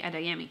Tomi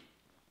Adeyemi.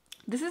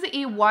 This is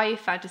a YA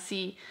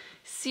fantasy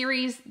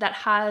series that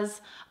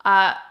has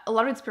a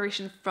lot of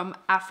inspiration from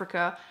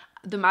Africa.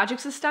 The magic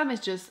system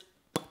is just,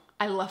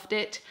 I loved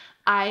it.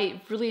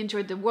 I really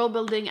enjoyed the world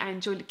building. I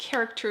enjoyed the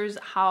characters,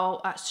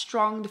 how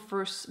strong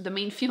the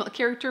main female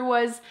character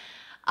was.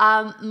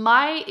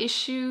 My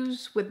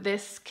issues with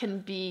this can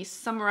be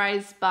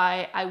summarized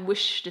by I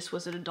wish this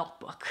was an adult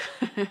book.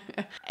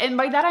 And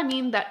by that I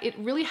mean that it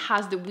really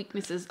has the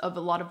weaknesses of a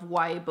lot of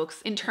YA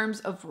books in terms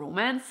of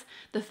romance.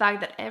 The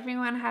fact that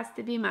everyone has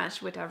to be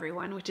matched with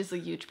everyone, which is a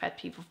huge pet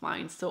peeve of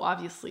mine, so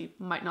obviously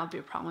might not be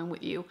a problem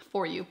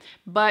for you.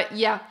 But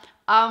yeah,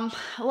 a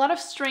lot of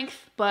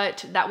strength,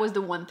 but that was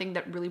the one thing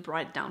that really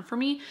brought it down for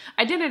me.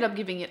 I did end up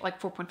giving it like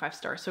 4.5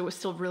 stars, so it was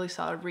still a really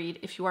solid read.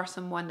 If you are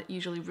someone that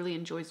usually really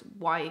enjoys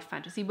YA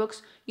fantasy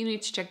books, you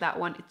need to check that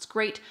one. It's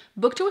great.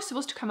 Book 2 was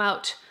supposed to come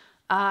out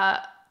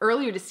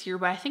earlier this year,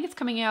 but I think it's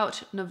coming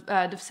out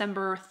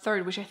December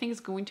 3rd, which I think is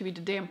going to be the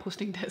day I'm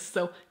posting this.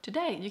 So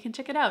today you can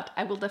check it out.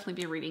 I will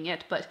definitely be reading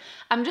it, but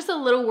I'm just a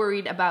little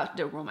worried about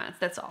the romance,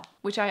 that's all,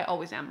 which I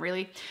always am,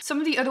 really. Some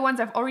of the other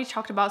ones I've already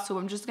talked about, so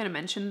I'm just gonna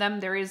mention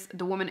them. There is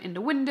The Woman in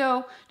the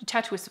Window, The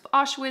Tattooist of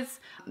Auschwitz,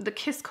 The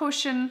Kiss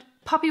Quotient,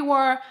 Puppy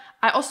War.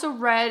 I also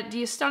read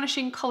The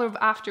Astonishing Color of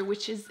After,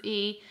 which is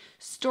a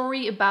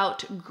story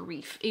about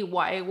grief, a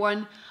YA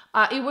one.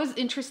 It was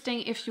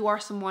interesting if you are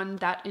someone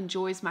that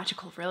enjoys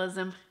magical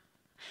realism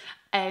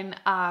and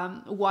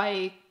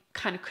YA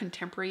kind of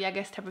contemporary, I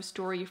guess, type of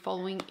story,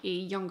 following a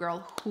young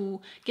girl who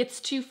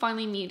gets to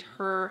finally meet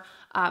her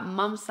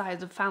mom's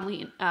side of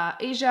family in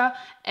Asia,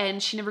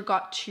 and she never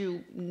got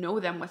to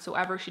know them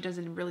whatsoever. She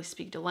doesn't really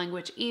speak the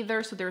language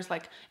either, so there's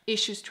like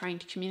issues trying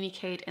to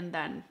communicate, and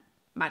then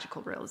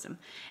magical realism.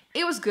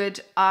 It was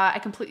good. I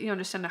completely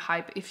understand the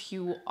hype if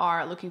you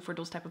are looking for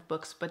those type of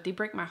books, but they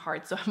break my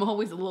heart, so I'm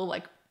always a little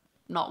like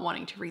not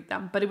wanting to read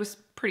them, but it was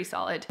pretty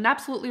solid. An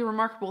Absolutely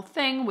Remarkable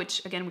Thing,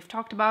 which again, we've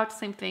talked about,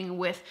 same thing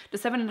with The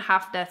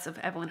 7.5 Deaths of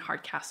Evelyn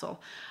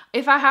Hardcastle.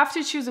 If I have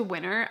to choose a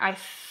winner,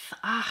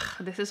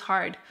 this is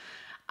hard.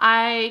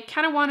 I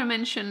kind of want to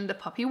mention The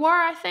Puppy War,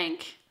 I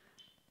think.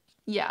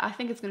 Yeah, I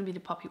think it's going to be The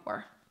Puppy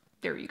War.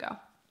 There you go.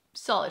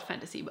 Solid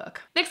fantasy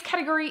book. Next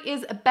category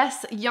is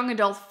Best Young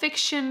Adult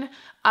Fiction.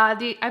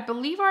 They, I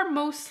believe, are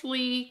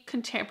mostly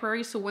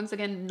contemporary, so once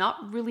again,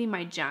 not really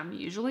my jam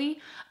usually.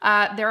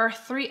 There are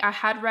 3 I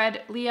had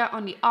read. Leah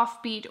on the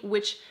Offbeat,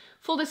 which,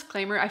 full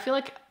disclaimer, I feel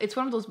like it's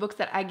one of those books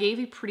that I gave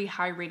a pretty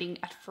high rating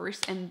at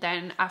first, and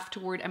then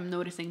afterward I'm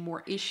noticing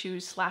more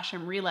issues /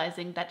 I'm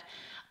realizing that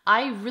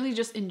I really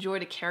just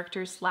enjoyed the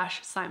characters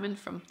 / Simon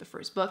from the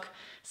first book.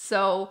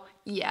 So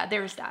yeah,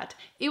 there's that.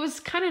 It was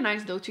kind of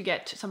nice though to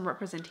get some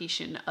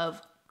representation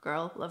of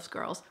girl loves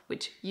girls,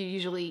 which you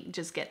usually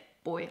just get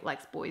boy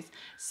likes boys.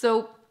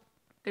 So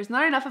there's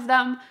not enough of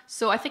them.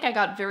 So I think I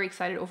got very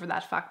excited over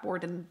that fact more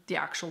than the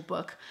actual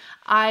book.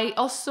 I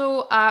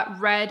also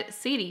read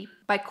Sadie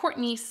by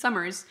Courtney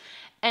Summers.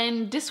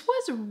 And this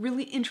was a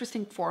really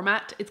interesting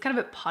format. It's kind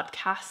of a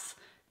podcast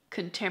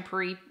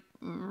contemporary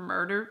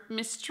murder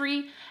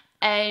mystery,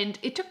 and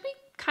it took me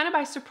kind of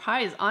by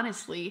surprise,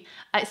 honestly,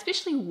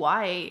 especially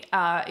why.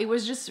 It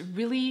was just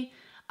really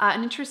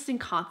an interesting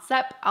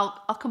concept.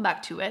 I'll come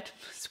back to it,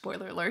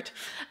 spoiler alert.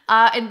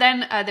 And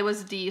then there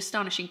was The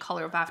Astonishing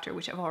Color of After,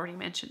 which I've already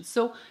mentioned.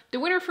 So the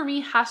winner for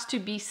me has to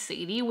be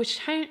Sadie, which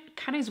kind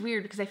of is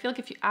weird because I feel like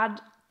if you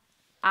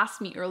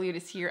asked me earlier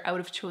this year, I would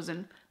have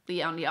chosen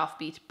Leah on the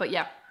Offbeat. But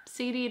yeah,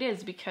 Sadie it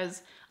is,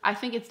 because I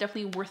think it's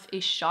definitely worth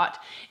a shot.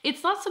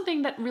 It's not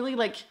something that really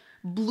like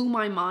blew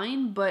my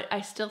mind, but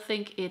I still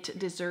think it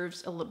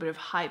deserves a little bit of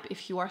hype.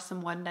 If you are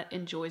someone that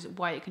enjoys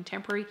YA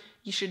contemporary,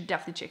 you should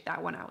definitely check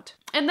that one out.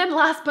 And then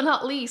last but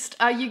not least,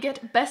 you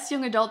get Best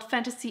Young Adult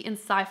Fantasy and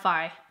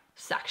Sci-Fi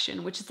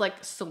section, which is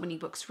like so many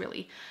books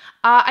really.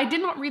 I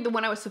did not read the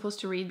one I was supposed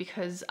to read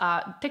because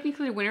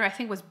technically the winner I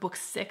think was book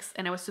 6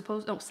 and I was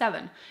supposed, no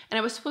 7, and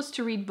I was supposed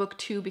to read book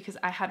 2 because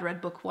I had read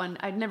book 1.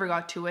 I never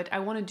got to it. I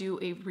want to do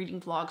a reading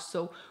vlog,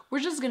 so we're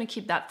just gonna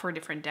keep that for a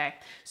different day.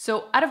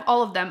 So out of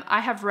all of them,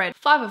 I have read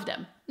 5 of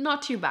them.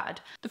 Not too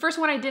bad. The first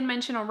one I did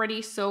mention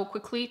already so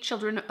quickly,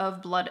 Children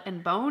of Blood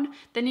and Bone.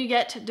 Then you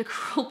get The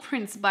Cruel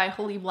Prince by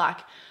Holly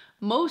Black.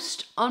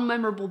 Most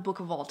unmemorable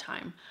book of all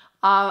time.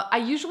 I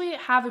usually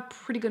have a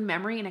pretty good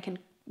memory and I can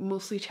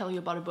mostly tell you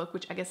about a book,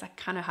 which I guess I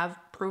kind of have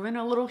proven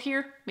a little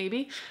here,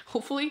 maybe,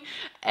 hopefully.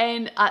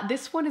 And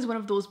this one is one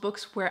of those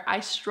books where I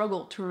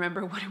struggle to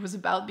remember what it was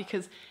about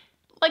because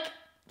like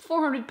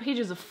 400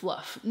 pages of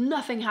fluff,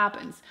 nothing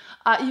happens.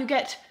 You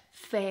get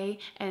fae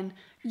and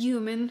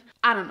human,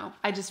 I don't know,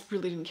 I just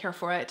really didn't care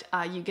for it.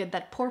 You get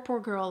that poor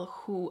girl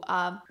who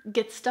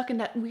gets stuck in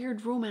that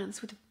weird romance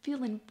with a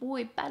villain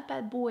boy,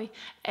 bad boy,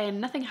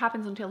 and nothing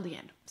happens until the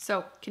end.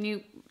 So can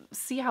you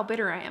see how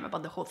bitter I am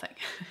about the whole thing?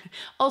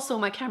 Also,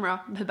 my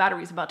camera, the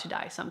battery is about to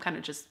die, so I'm kind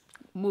of just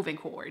moving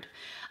forward.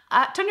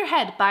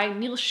 Thunderhead by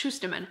Neil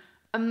Shusterman.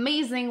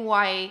 Amazing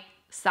YA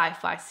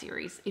sci-fi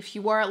series. If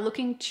you are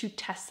looking to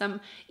test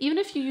them, even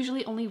if you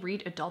usually only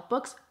read adult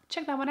books,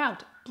 check that one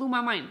out. Blew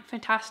my mind.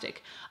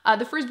 Fantastic.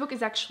 The first book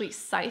is actually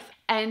Scythe,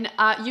 and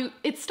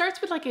it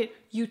starts with like a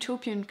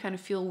utopian kind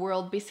of feel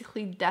world.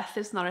 Basically, death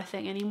is not a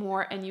thing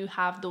anymore, and you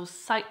have those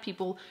scythe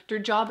people. Their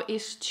job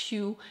is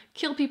to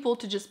kill people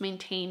to just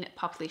maintain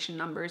population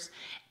numbers,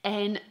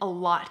 and a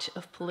lot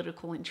of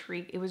political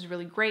intrigue. It was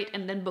really great.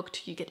 And then book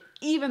 2, you get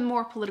even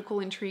more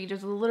political intrigue.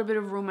 There's a little bit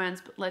of romance,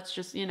 but let's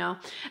just, you know,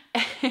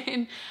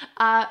 and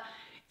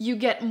you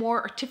get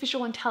more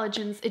artificial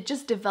intelligence. It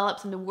just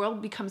develops and the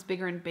world becomes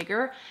bigger and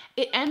bigger.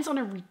 It ends on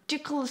a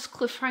ridiculous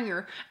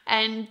cliffhanger.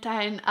 And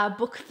then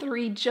book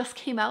 3 just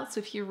came out. So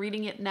if you're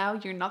reading it now,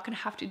 you're not going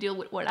to have to deal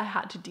with what I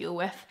had to deal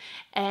with.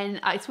 And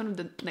it's one of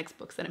the next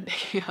books that I'm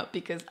picking up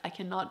because I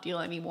cannot deal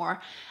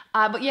anymore.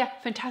 But yeah,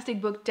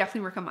 fantastic book.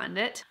 Definitely recommend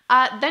it.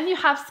 Then you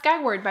have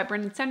Skyward by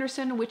Brandon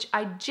Sanderson, which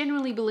I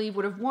genuinely believe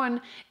would have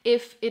won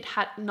if it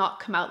had not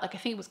come out. Like I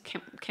think it was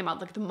came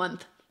out like the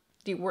month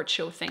the award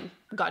show thing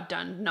got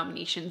done,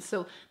 nominations.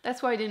 So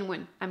that's why I didn't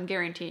win. I'm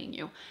guaranteeing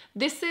you.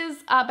 This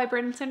is by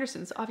Brandon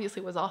Sanderson, so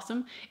obviously it was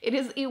awesome. It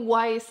is a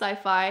YA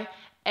sci-fi,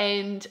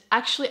 and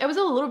actually I was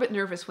a little bit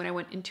nervous when I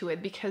went into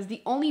it because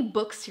the only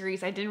book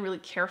series I didn't really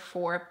care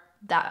for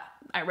that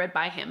I read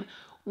by him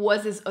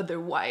was his other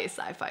YA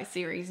sci-fi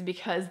series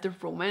because the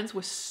romance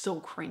was so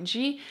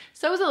cringy.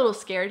 So I was a little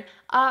scared.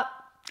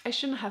 I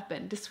shouldn't have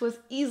been. This was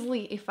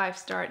easily a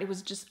 5-star. It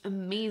was just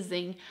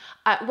amazing.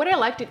 What I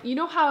liked it, you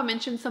know how I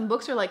mentioned some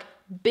books are like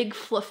big,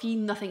 fluffy,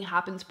 nothing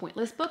happens,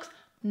 pointless books?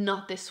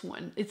 Not this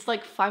one. It's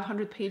like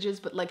 500 pages,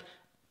 but like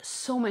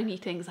so many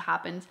things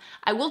happens.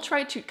 I will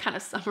try to kind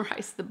of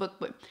summarize the book,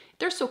 but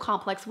they're so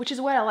complex, which is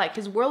what I like.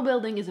 His world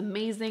building is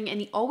amazing and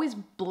he always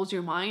blows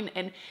your mind,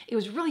 and it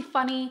was really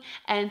funny,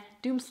 and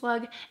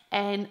doomslug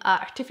and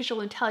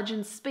artificial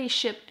intelligence,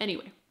 spaceship,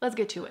 anyway. let's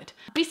get to it.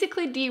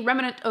 Basically, the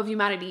remnant of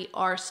humanity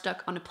are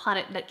stuck on a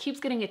planet that keeps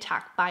getting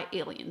attacked by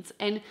aliens.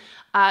 And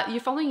you're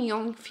following a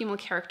young female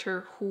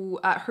character who,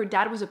 her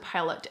dad was a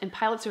pilot, and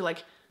pilots are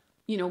like,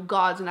 you know,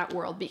 gods in that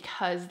world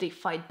because they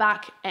fight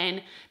back.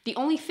 And the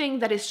only thing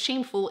that is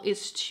shameful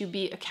is to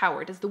be a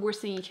coward. It's the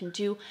worst thing you can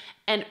do.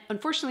 And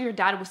unfortunately, her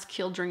dad was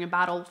killed during a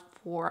battle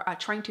for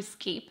trying to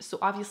escape. So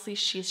obviously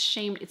she's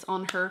shamed. It's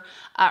on her.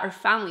 Her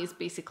family is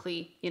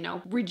basically, you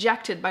know,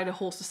 rejected by the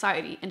whole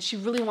society. And she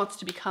really wants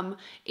to become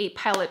a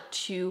pilot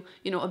to,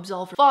 you know,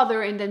 absolve her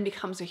father, and then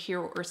becomes a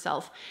hero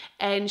herself.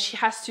 And she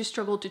has to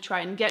struggle to try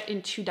and get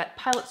into that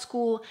pilot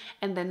school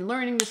and then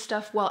learning this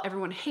stuff while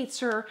everyone hates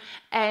her.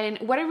 And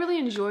what I really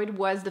enjoyed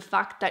was the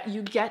fact that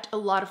you get a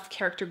lot of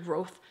character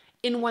growth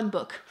in one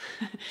book.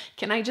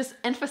 Can I just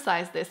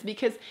emphasize this?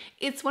 Because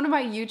it's one of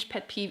my huge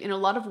pet peeve in a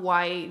lot of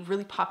YA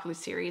really popular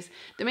series.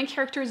 The main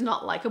character is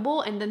not likable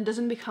and then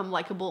doesn't become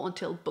likable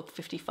until book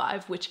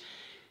 55, which,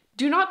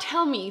 do not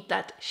tell me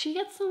that she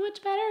gets so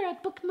much better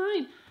at book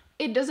 9.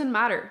 It doesn't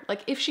matter.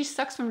 Like, if she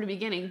sucks from the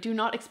beginning, do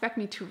not expect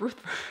me to root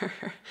for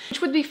her.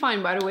 Which would be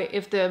fine, by the way,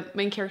 if the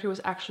main character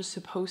was actually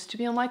supposed to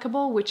be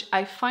unlikable, which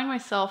I find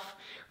myself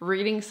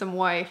reading some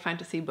YA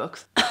fantasy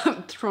books,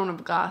 Throne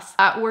of Glass,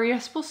 where you're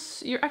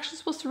actually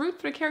supposed to root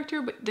for the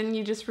character, but then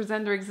you just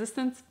resent their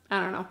existence. I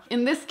don't know.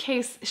 In this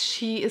case,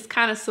 she is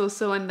kind of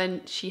so-so, and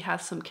then she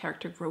has some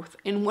character growth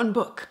in one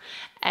book.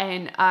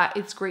 And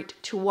it's great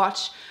to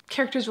watch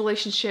characters'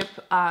 relationship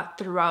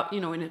throughout, you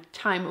know, in a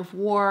time of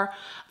war.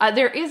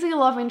 There is a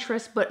love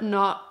interest, but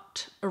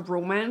not a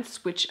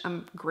romance, which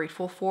I'm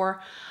grateful for.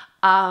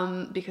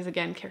 Because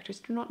again, characters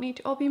do not need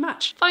to all be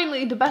matched.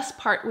 Finally, the best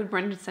part with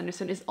Brandon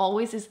Sanderson is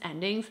always his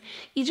endings.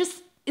 He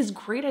just is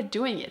great at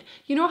doing it.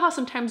 You know how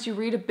sometimes you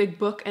read a big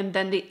book and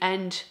then they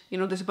end, you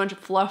know, there's a bunch of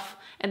fluff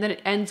and then it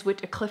ends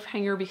with a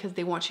cliffhanger because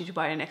they want you to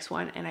buy the next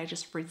one, and I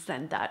just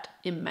resent that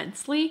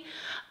immensely.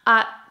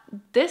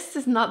 This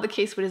is not the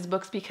case with his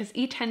books because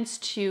he tends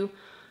to...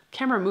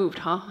 Camera moved,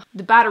 huh?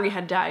 The battery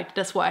had died,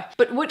 that's why.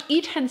 But what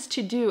he tends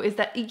to do is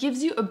that he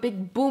gives you a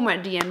big boom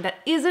at the end that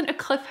isn't a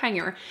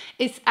cliffhanger.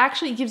 It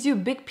actually gives you a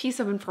big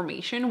piece of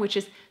information, which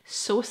is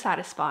so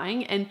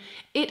satisfying, and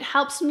it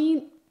helps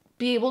me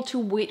be able to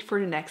wait for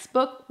the next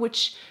book,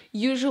 which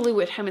usually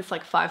with him it's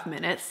like 5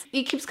 minutes.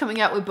 He keeps coming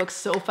out with books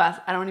so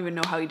fast, I don't even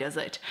know how he does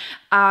it.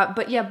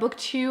 But yeah, book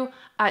 2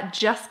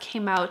 just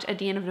came out at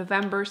the end of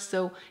November,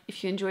 so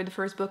if you enjoyed the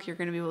first book, you're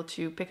going to be able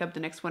to pick up the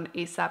next one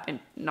ASAP and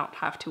not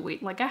have to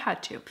wait like I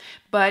had to.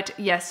 But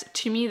yes,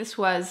 to me this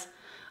was,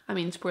 I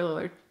mean, spoiler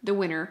alert, the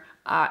winner.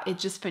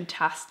 It's just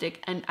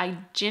fantastic, and I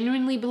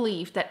genuinely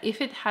believe that if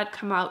it had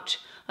come out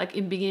like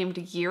in the beginning of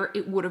the year,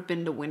 it would have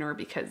been the winner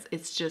because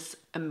it's just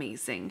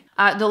amazing.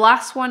 The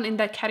last one in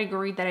that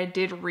category that I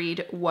did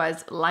read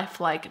was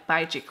Lifelike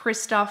by J.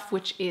 Kristoff,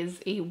 which is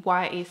a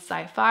YA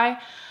sci-fi.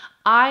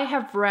 I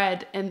have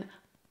read and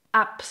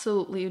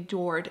absolutely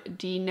adored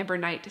the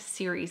Nevernight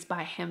series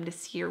by him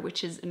this year,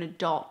 which is an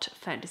adult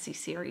fantasy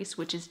series,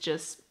 which is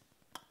just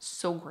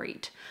so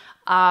great.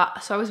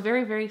 So I was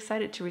very, very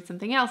excited to read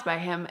something else by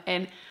him,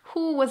 and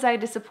who was I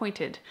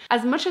disappointed?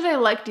 As much as I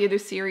liked the other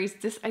series,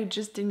 this I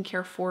just didn't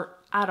care for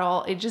at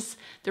all. It just,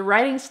 the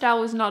writing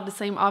style was not the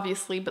same,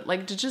 obviously, but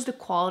like just the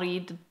quality,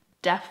 the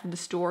depth of the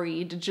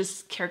story, the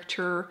just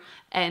character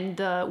and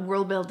the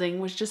world building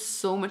was just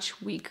so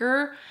much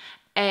weaker.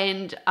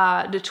 And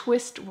the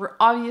twists were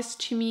obvious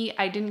to me.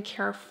 I didn't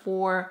care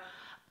for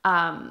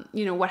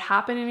you know, what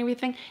happened and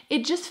everything.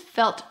 It just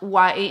felt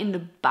YA in the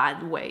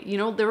bad way. You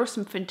know, there were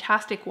some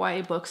fantastic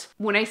YA books.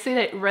 When I say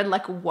that I read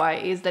like YA,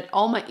 is that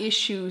all my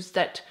issues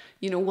that,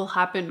 you know, will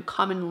happen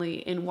commonly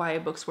in YA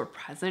books were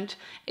present.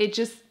 It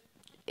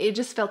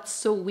just felt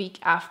so weak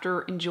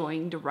after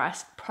enjoying the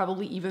rest,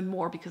 probably even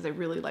more because I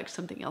really liked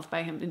something else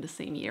by him in the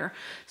same year.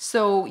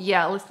 So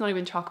yeah, let's not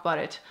even talk about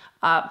it.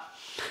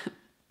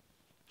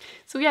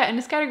 So yeah, in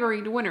this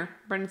category, the winner,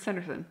 Brandon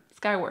Sanderson.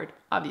 Skyward,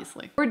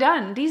 obviously. We're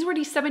done. These were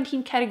the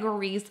 17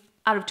 categories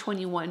out of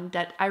 21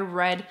 that I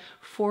read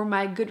for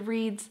my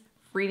Goodreads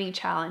reading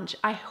challenge.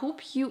 I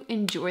hope you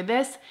enjoy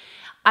this.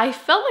 I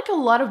felt like a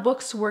lot of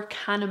books were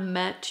kind of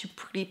meant to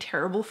pretty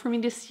terrible for me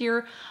this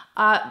year.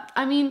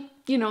 I mean,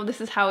 you know,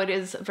 this is how it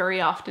is very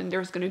often.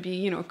 There's going to be,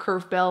 you know, a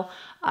curveball,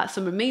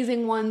 some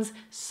amazing ones,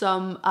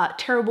 some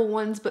terrible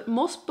ones, but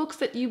most books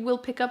that you will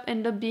pick up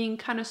end up being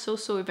kind of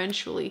so-so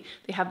eventually.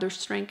 They have their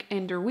strengths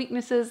and their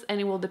weaknesses,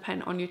 and it will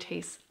depend on your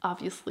taste,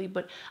 obviously.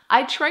 But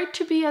I tried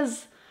to be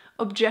as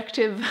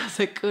objective as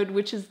I could,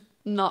 which is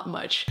not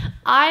much.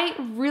 I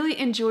really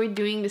enjoyed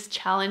doing this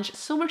challenge,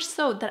 so much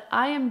so that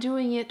I am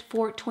doing it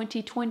for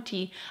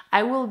 2020.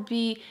 I will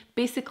be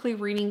basically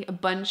reading a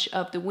bunch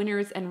of the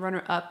winners and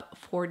runner-up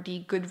for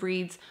the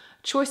Goodreads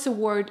Choice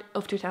Award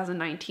of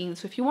 2019.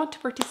 So if you want to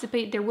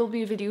participate, there will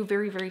be a video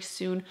very, very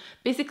soon,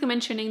 basically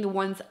mentioning the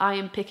ones I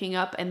am picking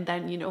up, and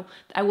then, you know,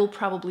 I will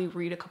probably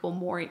read a couple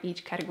more in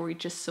each category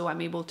just so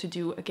I'm able to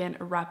do, again,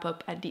 a wrap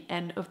up at the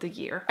end of the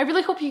year. I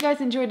really hope you guys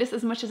enjoyed this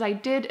as much as I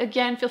did.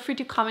 Again, feel free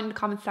to comment in the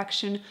comment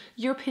section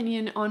your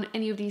opinion on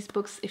any of these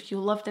books, if you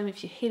love them,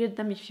 if you hated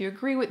them, if you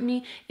agree with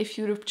me, if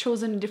you would have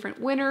chosen a different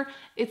winner.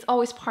 It's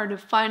always part of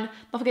fun.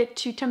 Don't forget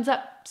to thumbs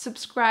up,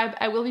 subscribe.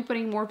 I will be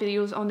putting more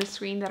videos on the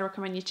screen that I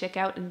recommend you check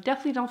out, and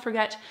definitely don't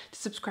forget to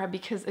subscribe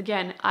because,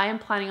 again, I am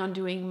planning on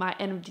doing my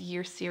end of the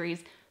year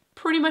series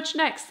pretty much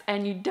next,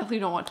 and you definitely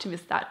don't want to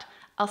miss that.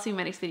 I'll see you in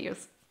my next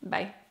videos.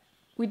 Bye.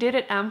 We did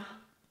it, Em.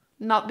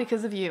 Not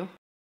because of you.